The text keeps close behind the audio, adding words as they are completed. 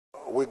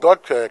We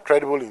got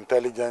credible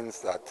intelligence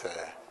that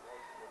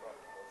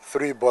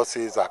 3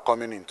 buses are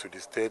coming into the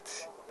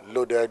state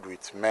loaded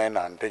with men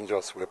and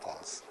dangerous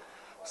weapons.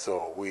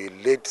 So we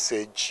laid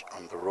siege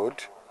on the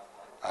road,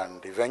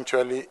 and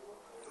eventually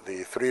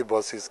the 3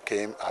 buses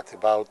came at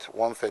about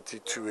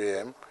 1:32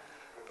 a.m.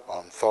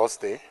 on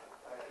Thursday.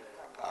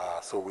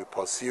 So we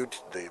pursued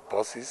the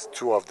buses.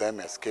 2 of them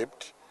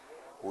escaped.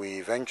 We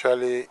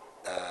eventually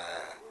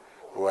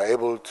were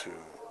able to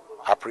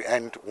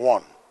apprehend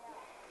one.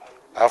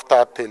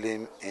 After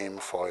tailing him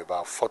for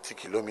about 40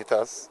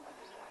 kilometers,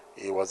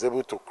 he was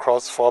able to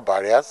cross 4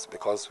 barriers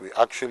because we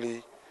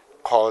actually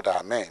called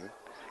our men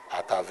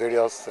at our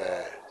various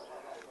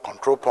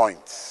control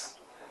points,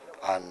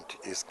 and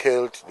he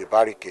scaled the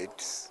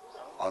barricades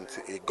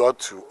until he got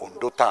to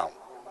Ondo town,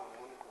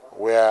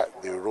 where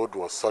the road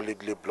was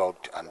solidly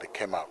blocked, and they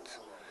came out.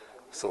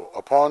 So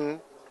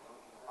upon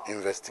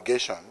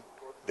investigation,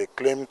 they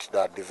claimed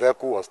that the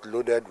vehicle was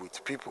loaded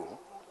with people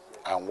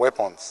and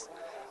weapons,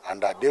 and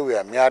that they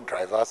were mere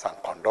drivers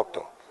and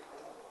conductor.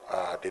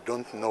 They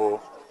don't know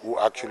who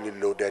actually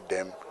loaded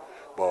them,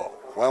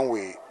 but when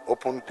we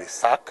opened the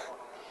sack,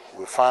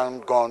 we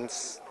found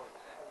guns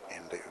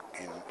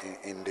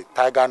in the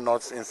tiger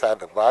knots inside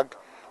the bag.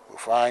 We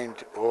find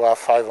over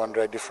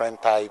 500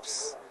 different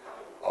types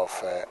of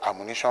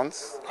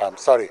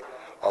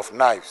of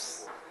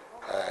knives,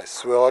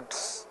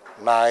 swords,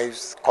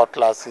 knives,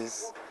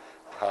 cutlasses,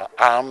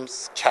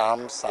 arms,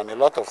 charms, and a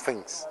lot of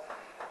things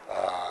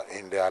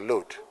in their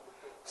load.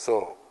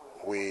 So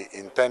we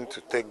intend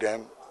to take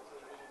them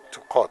to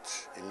court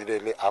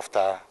immediately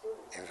after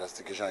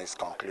investigation is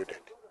concluded.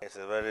 It's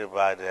a very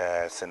bad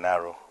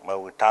scenario, but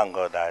we thank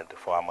God that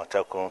for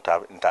Amotekun to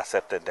have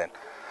intercepted them,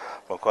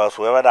 because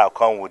whoever that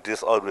come with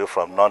this all the way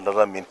from North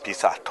doesn't mean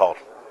peace at all.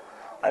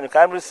 And you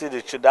can really see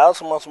the children,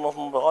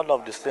 all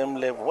of the same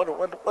level.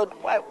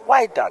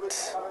 Why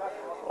that?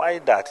 Why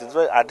that? It's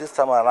very, at this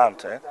time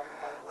around,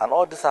 and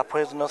all these are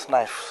poisonous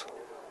knives.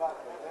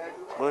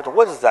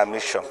 What is their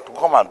mission? To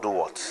come and do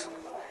what?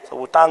 So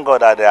we thank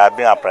God that they are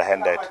being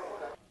apprehended.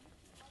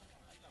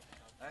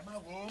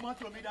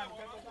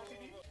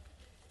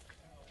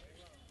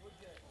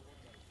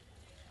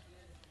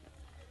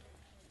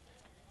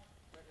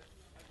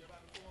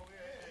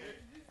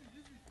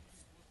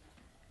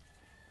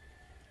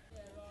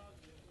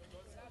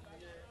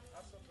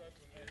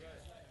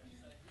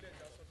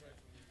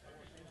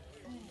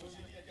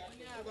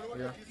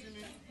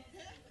 Yeah.